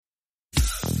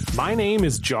My name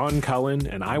is John Cullen,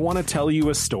 and I want to tell you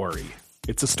a story.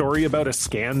 It's a story about a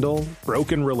scandal,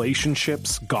 broken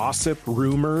relationships, gossip,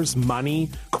 rumors, money,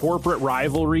 corporate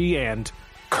rivalry, and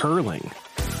curling.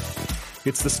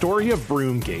 It's the story of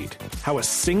Broomgate, how a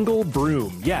single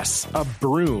broom, yes, a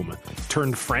broom,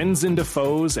 turned friends into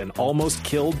foes and almost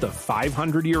killed the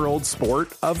 500-year-old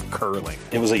sport of curling.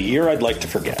 It was a year I'd like to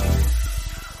forget.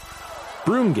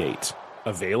 Broomgate,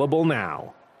 available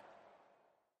now.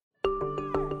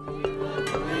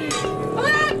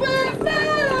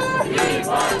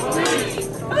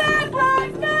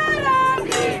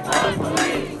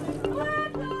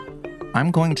 I'm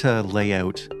going to lay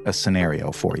out a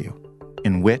scenario for you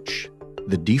in which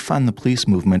the defund the police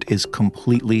movement is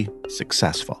completely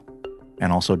successful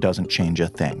and also doesn't change a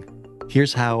thing.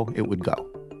 Here's how it would go.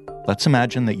 Let's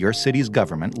imagine that your city's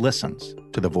government listens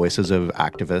to the voices of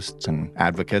activists and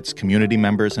advocates, community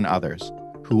members, and others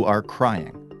who are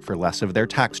crying for less of their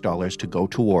tax dollars to go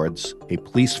towards a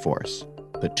police force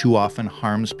that too often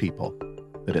harms people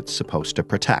that it's supposed to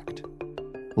protect.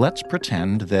 Let's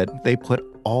pretend that they put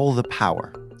all the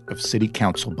power of city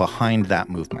council behind that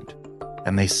movement,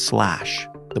 and they slash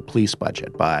the police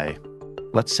budget by,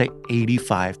 let's say,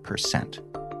 85%.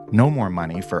 No more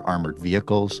money for armored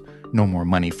vehicles, no more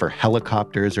money for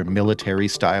helicopters or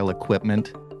military-style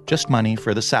equipment, just money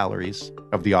for the salaries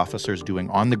of the officers doing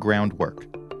on-the-ground work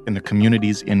in the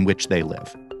communities in which they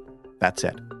live. That's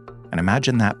it. And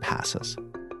imagine that passes.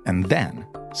 And then,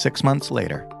 6 months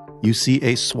later, you see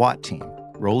a SWAT team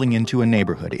rolling into a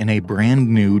neighborhood in a brand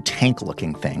new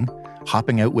tank-looking thing,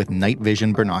 hopping out with night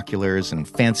vision binoculars and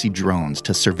fancy drones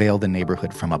to surveil the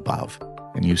neighborhood from above.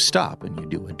 And you stop and you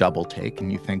do a double take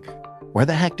and you think, where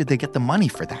the heck did they get the money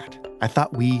for that? I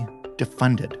thought we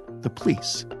defunded the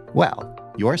police. Well,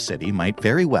 your city might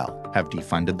very well have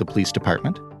defunded the police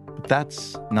department, but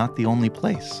that's not the only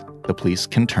place the police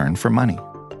can turn for money.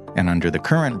 And under the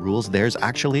current rules, there's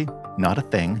actually not a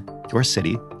thing your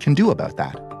city can do about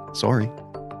that. Sorry.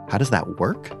 How does that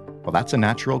work? Well, that's a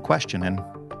natural question, and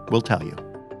we'll tell you.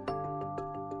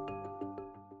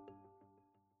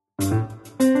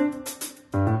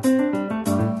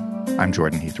 I'm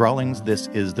Jordan Heath Rawlings. This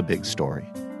is The Big Story.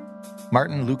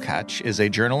 Martin Lukács is a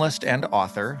journalist and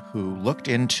author who looked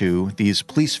into these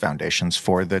police foundations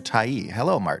for the Tyee.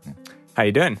 Hello, Martin. How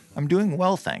you doing? I'm doing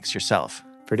well, thanks. Yourself?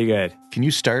 Pretty good. Can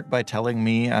you start by telling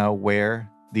me where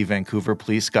the Vancouver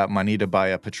police got money to buy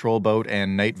a patrol boat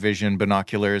and night vision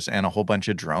binoculars and a whole bunch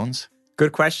of drones?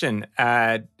 Good question.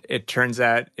 It turns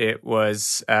out it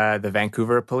was the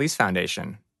Vancouver Police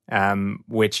Foundation,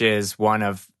 which is one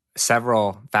of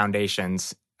several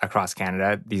foundations across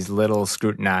Canada, these little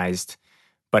scrutinized,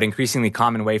 but increasingly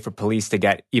common way for police to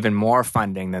get even more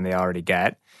funding than they already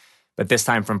get, but this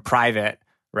time from private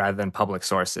rather than public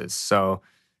sources. So,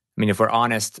 I mean, if we're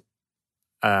honest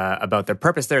about their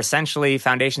purpose,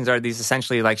 foundations are these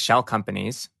essentially like shell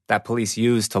companies that police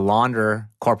use to launder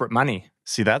corporate money.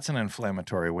 See, that's an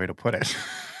inflammatory way to put it.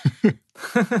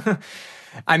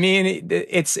 I mean,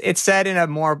 it's said in a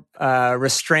more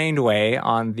restrained way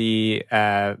on the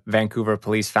Vancouver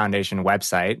Police Foundation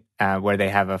website, where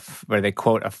they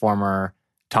quote a former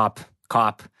top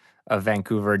cop of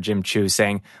Vancouver, Jim Chu,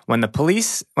 saying, when the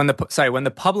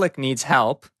public needs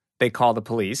help, they call the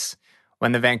police.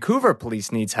 When the Vancouver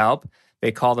police needs help,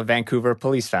 they call the Vancouver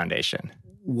Police Foundation.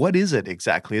 What is it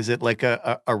exactly? Is it like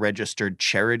a registered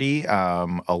charity, a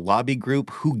lobby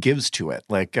group? Who gives to it?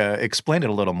 Explain it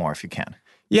a little more if you can.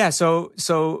 Yeah,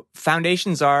 so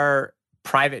foundations are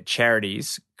private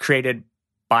charities created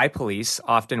by police,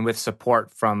 often with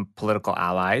support from political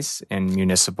allies in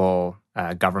municipal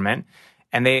government.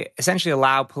 And they essentially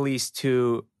allow police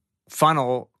to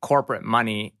funnel corporate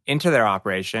money into their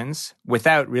operations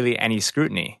without really any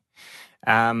scrutiny.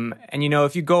 And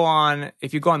if you go on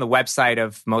the website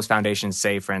of most foundations,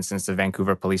 say for instance the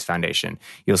Vancouver Police Foundation,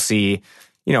 you'll see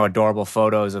adorable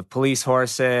photos of police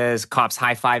horses, cops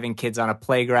high-fiving kids on a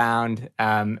playground,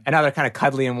 and other kind of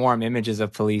cuddly and warm images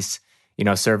of police,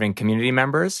 serving community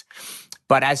members.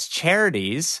 But as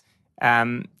charities,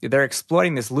 they're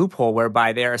exploiting this loophole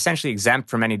whereby they're essentially exempt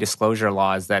from any disclosure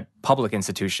laws that public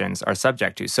institutions are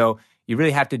subject to. So you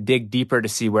really have to dig deeper to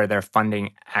see where their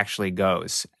funding actually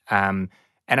goes. And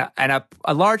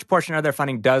a large portion of their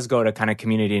funding does go to kind of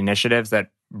community initiatives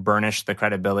that burnish the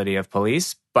credibility of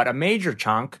police. But a major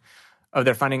chunk of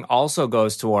their funding also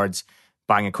goes towards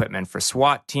buying equipment for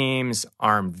SWAT teams,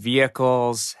 armed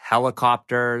vehicles,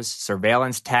 helicopters,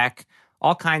 surveillance tech,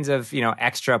 all kinds of,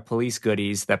 extra police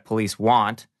goodies that police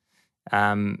want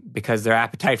because their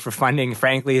appetite for funding,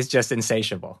 frankly, is just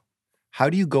insatiable. How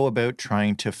do you go about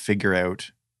trying to figure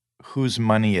out whose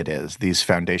money it is these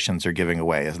foundations are giving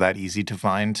away? Is that easy to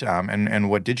find? And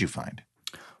what did you find?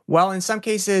 Well, in some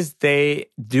cases, they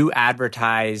do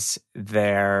advertise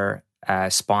their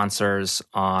sponsors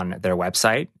on their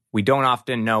website. We don't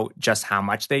often know just how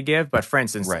much they give, but for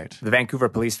instance, the Vancouver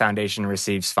Police Foundation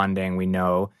receives funding, we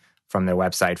know from their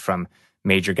website, from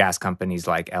major gas companies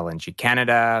like LNG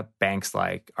Canada, banks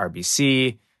like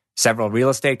RBC, several real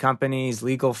estate companies,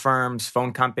 legal firms,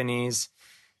 phone companies.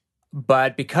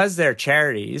 But because they're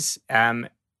charities,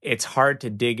 it's hard to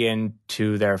dig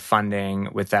into their funding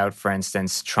without, for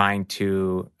instance, trying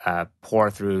to pour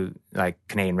through like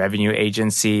Canadian Revenue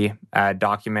Agency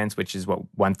documents, which is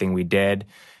one thing we did.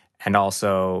 And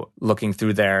also looking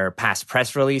through their past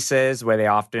press releases where they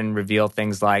often reveal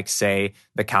things like, say,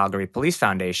 the Calgary Police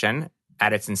Foundation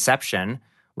at its inception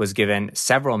was given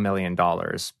several $1 million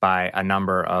by a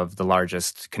number of the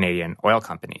largest Canadian oil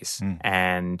companies.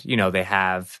 And, they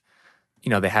have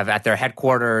at their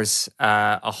headquarters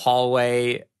a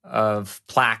hallway of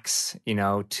plaques,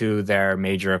 to their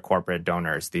major corporate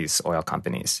donors, these oil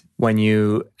companies. When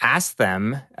you ask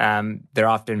them, they're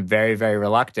often very, very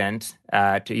reluctant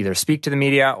to either speak to the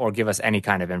media or give us any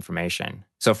kind of information.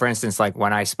 So, for instance, like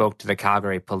when I spoke to the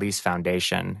Calgary Police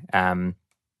Foundation,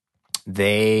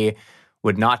 they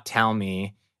would not tell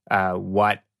me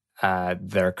what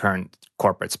their current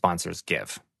corporate sponsors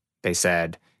give. They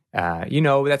said,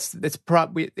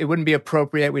 it wouldn't be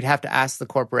appropriate. We'd have to ask the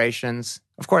corporations.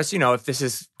 Of course, if this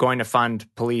is going to fund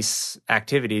police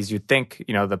activities, you'd think,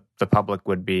 the public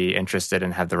would be interested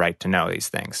and have the right to know these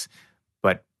things.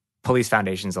 But police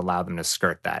foundations allow them to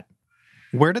skirt that.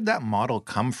 Where did that model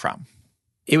come from?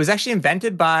 It was actually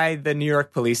invented by the New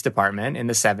York Police Department in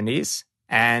the 70s.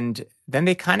 And then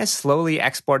they kind of slowly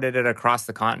exported it across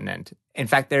the continent. In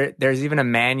fact, there's even a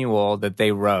manual that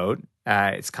they wrote.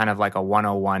 It's kind of like a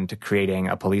 101 to creating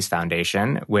a police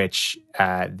foundation, which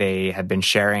they have been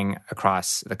sharing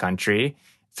across the country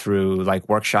through like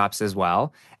workshops as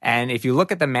well. And if you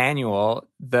look at the manual,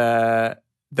 it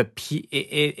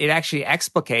actually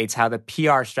explicates how the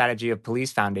PR strategy of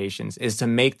police foundations is to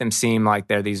make them seem like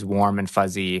they're these warm and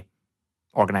fuzzy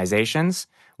organizations,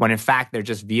 when in fact they're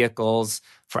just vehicles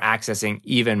for accessing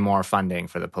even more funding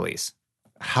for the police.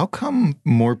 How come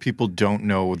more people don't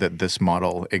know that this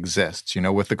model exists?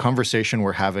 With the conversation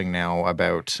we're having now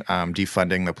about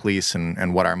defunding the police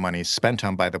and what our money's spent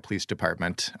on by the police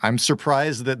department, I'm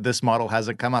surprised that this model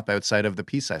hasn't come up outside of the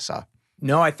piece I saw.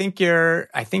 No, I think you're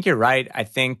right. I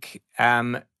think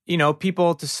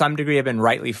people to some degree have been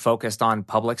rightly focused on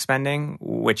public spending,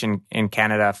 which in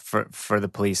Canada for the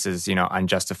police is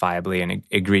unjustifiably and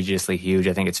egregiously huge.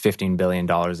 I think it's $15 billion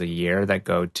a year that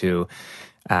go to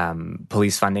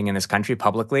police funding in this country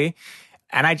publicly.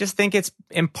 And I just think it's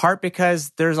in part because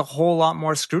there's a whole lot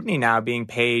more scrutiny now being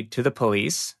paid to the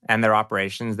police and their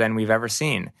operations than we've ever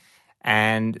seen.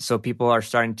 And so people are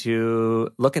starting to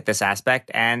look at this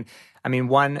aspect. And I mean,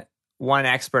 one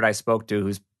expert I spoke to,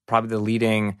 who's probably the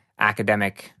leading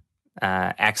academic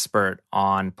expert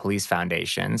on police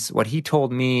foundations, what he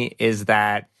told me is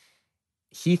that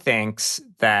he thinks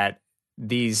that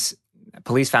these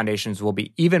police foundations will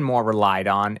be even more relied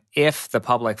on if the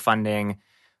public funding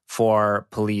for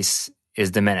police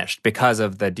is diminished because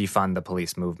of the defund the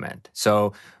police movement.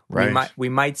 So we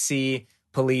might see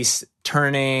police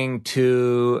turning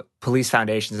to police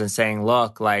foundations and saying,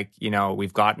 look,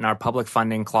 we've gotten our public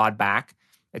funding clawed back.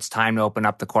 It's time to open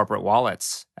up the corporate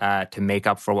wallets to make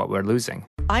up for what we're losing.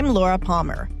 I'm Laura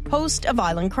Palmer, host of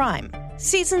Island Crime.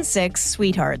 Season 6,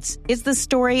 Sweethearts, is the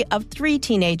story of 3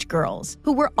 teenage girls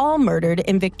who were all murdered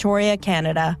in Victoria,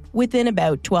 Canada, within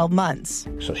about 12 months.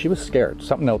 So she was scared.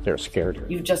 Something out there scared her.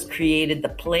 You've just created the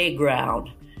playground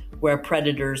where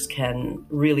predators can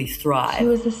really thrive. She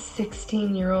was a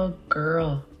 16-year-old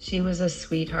girl. She was a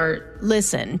sweetheart.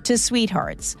 Listen to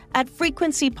Sweethearts at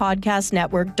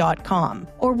frequencypodcastnetwork.com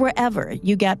or wherever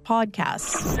you get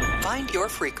podcasts. Find your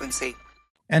frequency.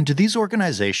 And do these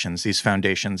organizations, these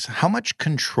foundations, how much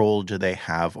control do they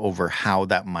have over how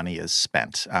that money is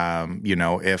spent?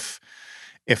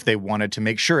 If they wanted to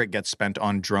make sure it gets spent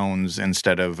on drones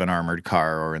instead of an armored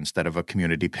car or instead of a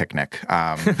community picnic,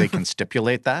 they can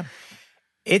stipulate that?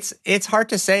 It's hard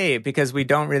to say because we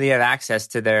don't really have access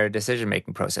to their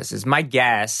decision-making processes. My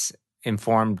guess,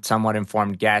 somewhat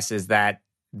informed guess, is that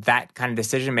kind of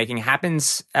decision-making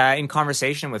happens in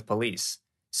conversation with police.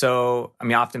 So,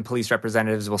 often police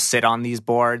representatives will sit on these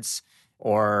boards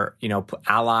or,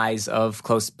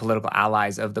 close political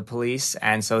allies of the police.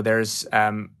 And so there's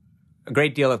a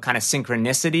great deal of kind of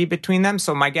synchronicity between them.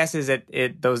 So my guess is that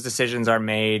those decisions are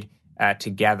made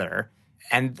together.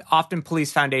 And often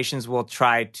police foundations will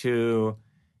try to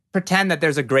pretend that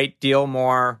there's a great deal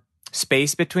more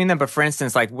space between them. But for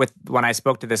instance, like when I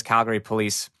spoke to this Calgary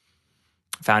Police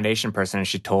Foundation person, and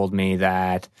she told me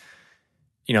that,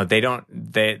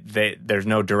 there's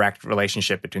no direct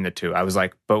relationship between the two. I was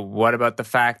like, but what about the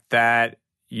fact that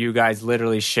you guys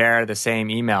literally share the same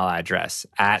email address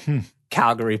at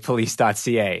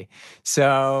calgarypolice.ca?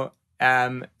 So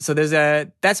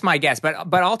that's my guess.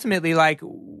 But ultimately, like,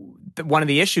 one of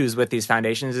the issues with these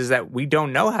foundations is that we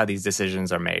don't know how these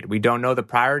decisions are made. We don't know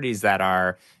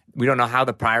we don't know how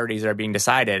the priorities are being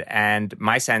decided. And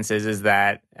my sense is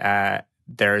that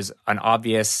there's an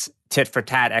obvious tit for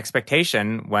tat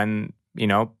expectation when,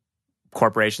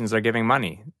 corporations are giving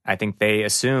money. I think they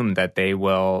assume that they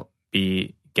will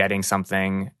be getting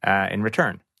something in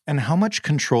return. And how much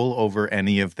control over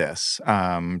any of this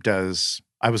does,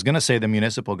 I was going to say the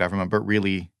municipal government, but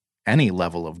really any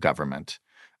level of government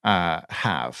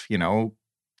have?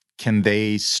 Can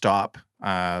they stop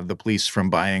the police from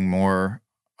buying more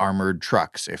armored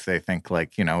trucks if they think,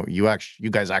 like, you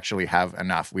guys actually have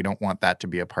enough? We don't want that to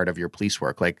be a part of your police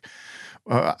work. Like,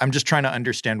 I'm just trying to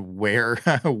understand where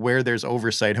there's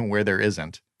oversight and where there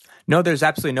isn't. No, there's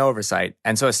absolutely no oversight.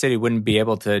 And so a city wouldn't be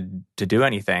able to do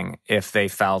anything if they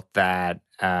felt that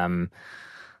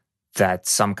that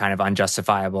some kind of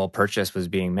unjustifiable purchase was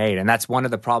being made. And that's one of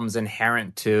the problems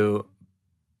inherent to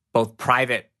both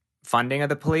private funding of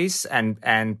the police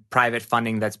and private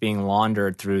funding that's being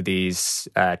laundered through these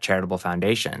charitable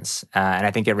foundations. And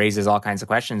I think it raises all kinds of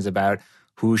questions about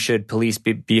who should police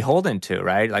be beholden to,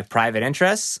 right? Like private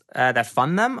interests that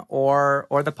fund them or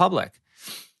the public.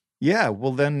 Yeah,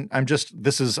 well then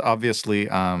this is obviously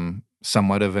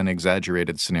somewhat of an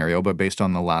exaggerated scenario, but based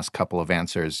on the last couple of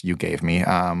answers you gave me,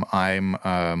 I'm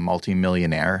a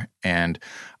multimillionaire, and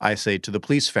I say to the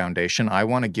Police Foundation, I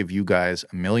want to give you guys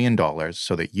 $1 million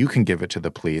so that you can give it to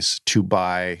the police to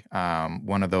buy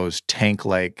one of those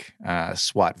tank-like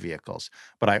SWAT vehicles.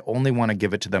 But I only want to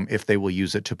give it to them if they will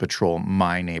use it to patrol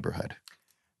my neighborhood.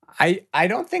 I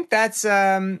don't think that's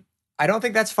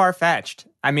far-fetched.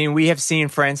 I mean, we have seen,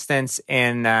 for instance,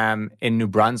 in New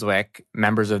Brunswick,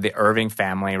 members of the Irving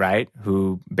family, right,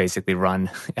 who basically run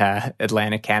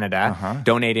Atlantic Canada,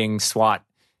 donating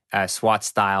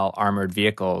SWAT-style armored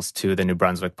vehicles to the New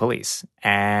Brunswick police.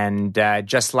 And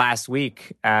just last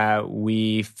week,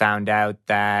 we found out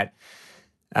that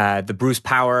the Bruce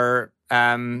Power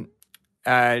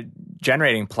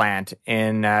generating plant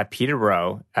in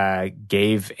Peterborough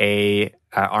gave a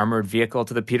armored vehicle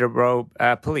to the Peterborough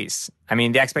police. I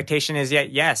mean, the expectation is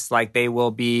yes, like they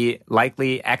will be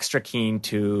likely extra keen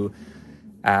to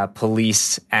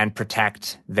police and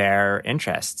protect their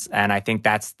interests. And I think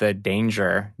that's the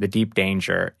danger, the deep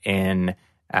danger in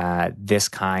this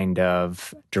kind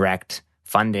of direct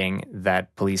funding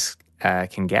that police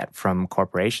can get from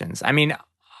corporations. I mean,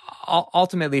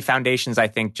 ultimately, foundations, I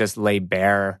think, just lay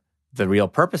bare the real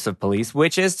purpose of police,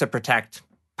 which is to protect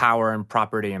power and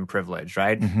property and privilege,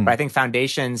 right? Mm-hmm. But I think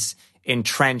foundations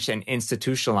entrench and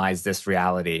institutionalize this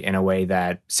reality in a way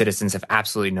that citizens have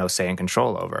absolutely no say and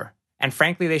control over. And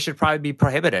frankly, they should probably be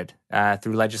prohibited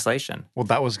through legislation. Well,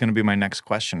 that was going to be my next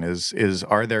question is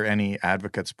are there any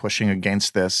advocates pushing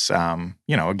against this?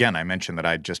 Again, I mentioned that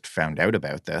I just found out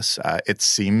about this. It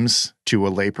seems to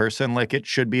a layperson like it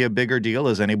should be a bigger deal.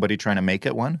 Is anybody trying to make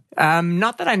it one?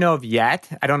 Not that I know of yet.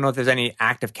 I don't know if there's any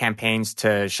active campaigns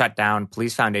to shut down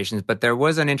police foundations, but there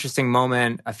was an interesting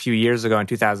moment a few years ago in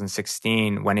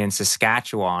 2016 when in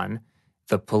Saskatchewan,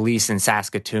 the police in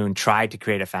Saskatoon tried to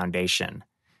create a foundation.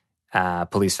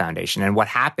 Police foundation. And what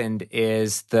happened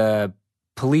is the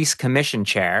police commission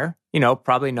chair,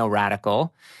 probably no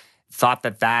radical, thought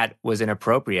that was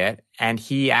inappropriate. And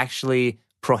he actually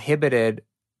prohibited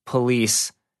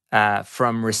police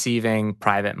from receiving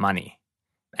private money.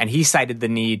 And he cited the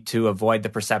need to avoid the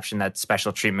perception that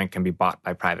special treatment can be bought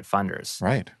by private funders.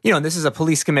 Right. This is a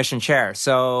police commission chair.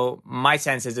 So my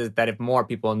sense is that if more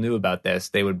people knew about this,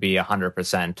 they would be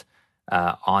 100%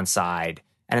 on side.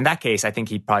 And in that case, I think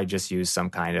he'd probably just use some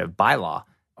kind of bylaw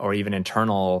or even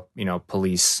internal,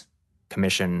 police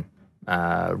commission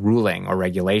ruling or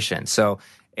regulation. So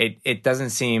it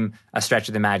doesn't seem a stretch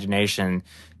of the imagination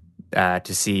to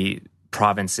see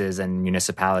provinces and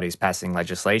municipalities passing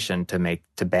legislation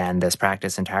to ban this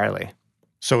practice entirely.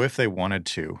 So if they wanted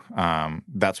to,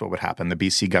 that's what would happen. The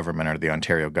BC government or the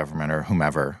Ontario government or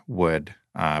whomever would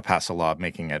pass a law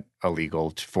making it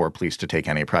illegal for police to take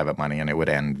any private money, and it would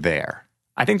end there.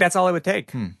 I think that's all it would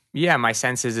take. Yeah, my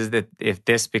sense is that if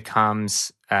this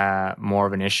becomes more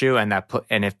of an issue and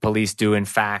if police do in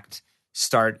fact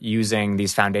start using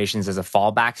these foundations as a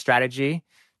fallback strategy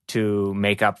to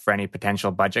make up for any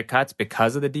potential budget cuts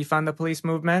because of the defund the police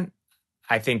movement,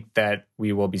 I think that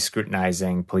we will be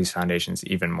scrutinizing police foundations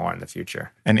even more in the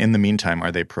future. And in the meantime,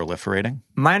 are they proliferating?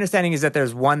 My understanding is that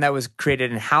there's one that was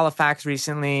created in Halifax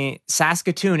recently.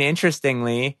 Saskatoon,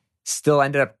 interestingly, still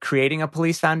ended up creating a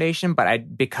police foundation,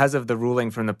 but because of the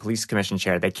ruling from the police commission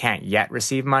chair, they can't yet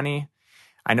receive money.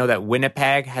 I know that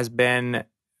Winnipeg,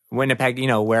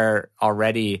 where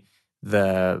already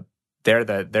they're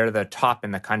the top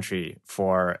in the country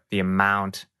for the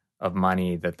amount of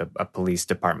money that a police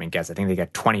department gets. I think they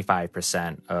get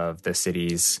 25% of the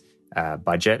city's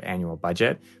annual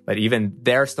budget. But even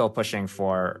they're still pushing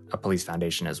for a police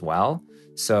foundation as well.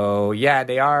 So yeah,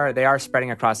 they are spreading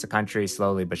across the country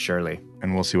slowly but surely.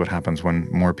 And we'll see what happens when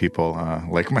more people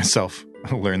like myself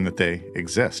learn that they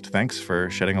exist. Thanks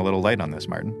for shedding a little light on this,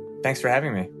 Martin. Thanks for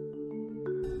having me.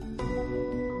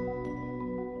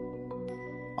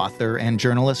 Author and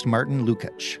journalist Martin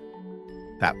Lukacs.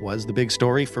 That was The Big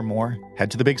Story. For more,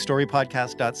 head to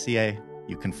thebigstorypodcast.ca.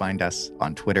 You can find us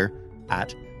on Twitter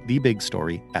at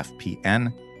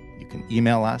TheBigStoryFPN. You can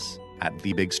email us at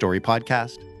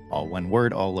TheBigStoryPodcast, all one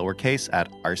word, all lowercase,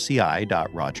 at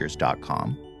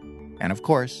rci.rogers.com. And of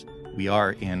course, we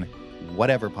are in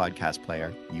whatever podcast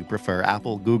player you prefer.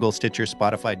 Apple, Google, Stitcher,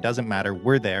 Spotify, doesn't matter.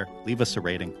 We're there. Leave us a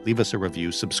rating, leave us a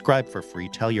review, subscribe for free,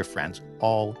 tell your friends,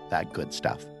 all that good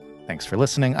stuff. Thanks for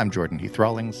listening. I'm Jordan Heath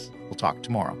Rawlings. We'll talk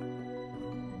tomorrow.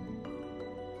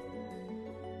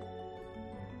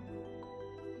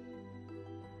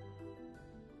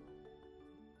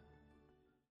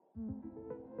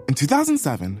 In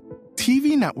 2007,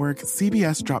 TV network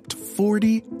CBS dropped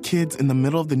 40 kids in the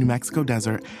middle of the New Mexico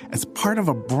desert as part of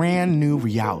a brand new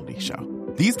reality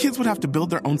show. These kids would have to build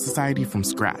their own society from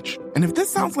scratch. And if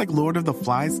this sounds like Lord of the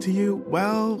Flies to you,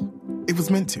 well, it was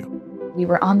meant to. We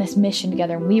were on this mission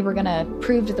together, and we were going to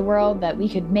prove to the world that we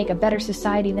could make a better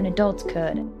society than adults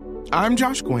could. I'm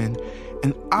Josh Gwynn,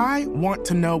 and I want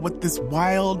to know what this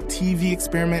wild TV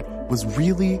experiment was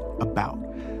really about.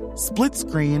 Split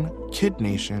Screen, Kid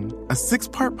Nation, a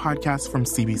 6-part podcast from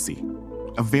CBC.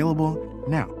 Available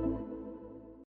now.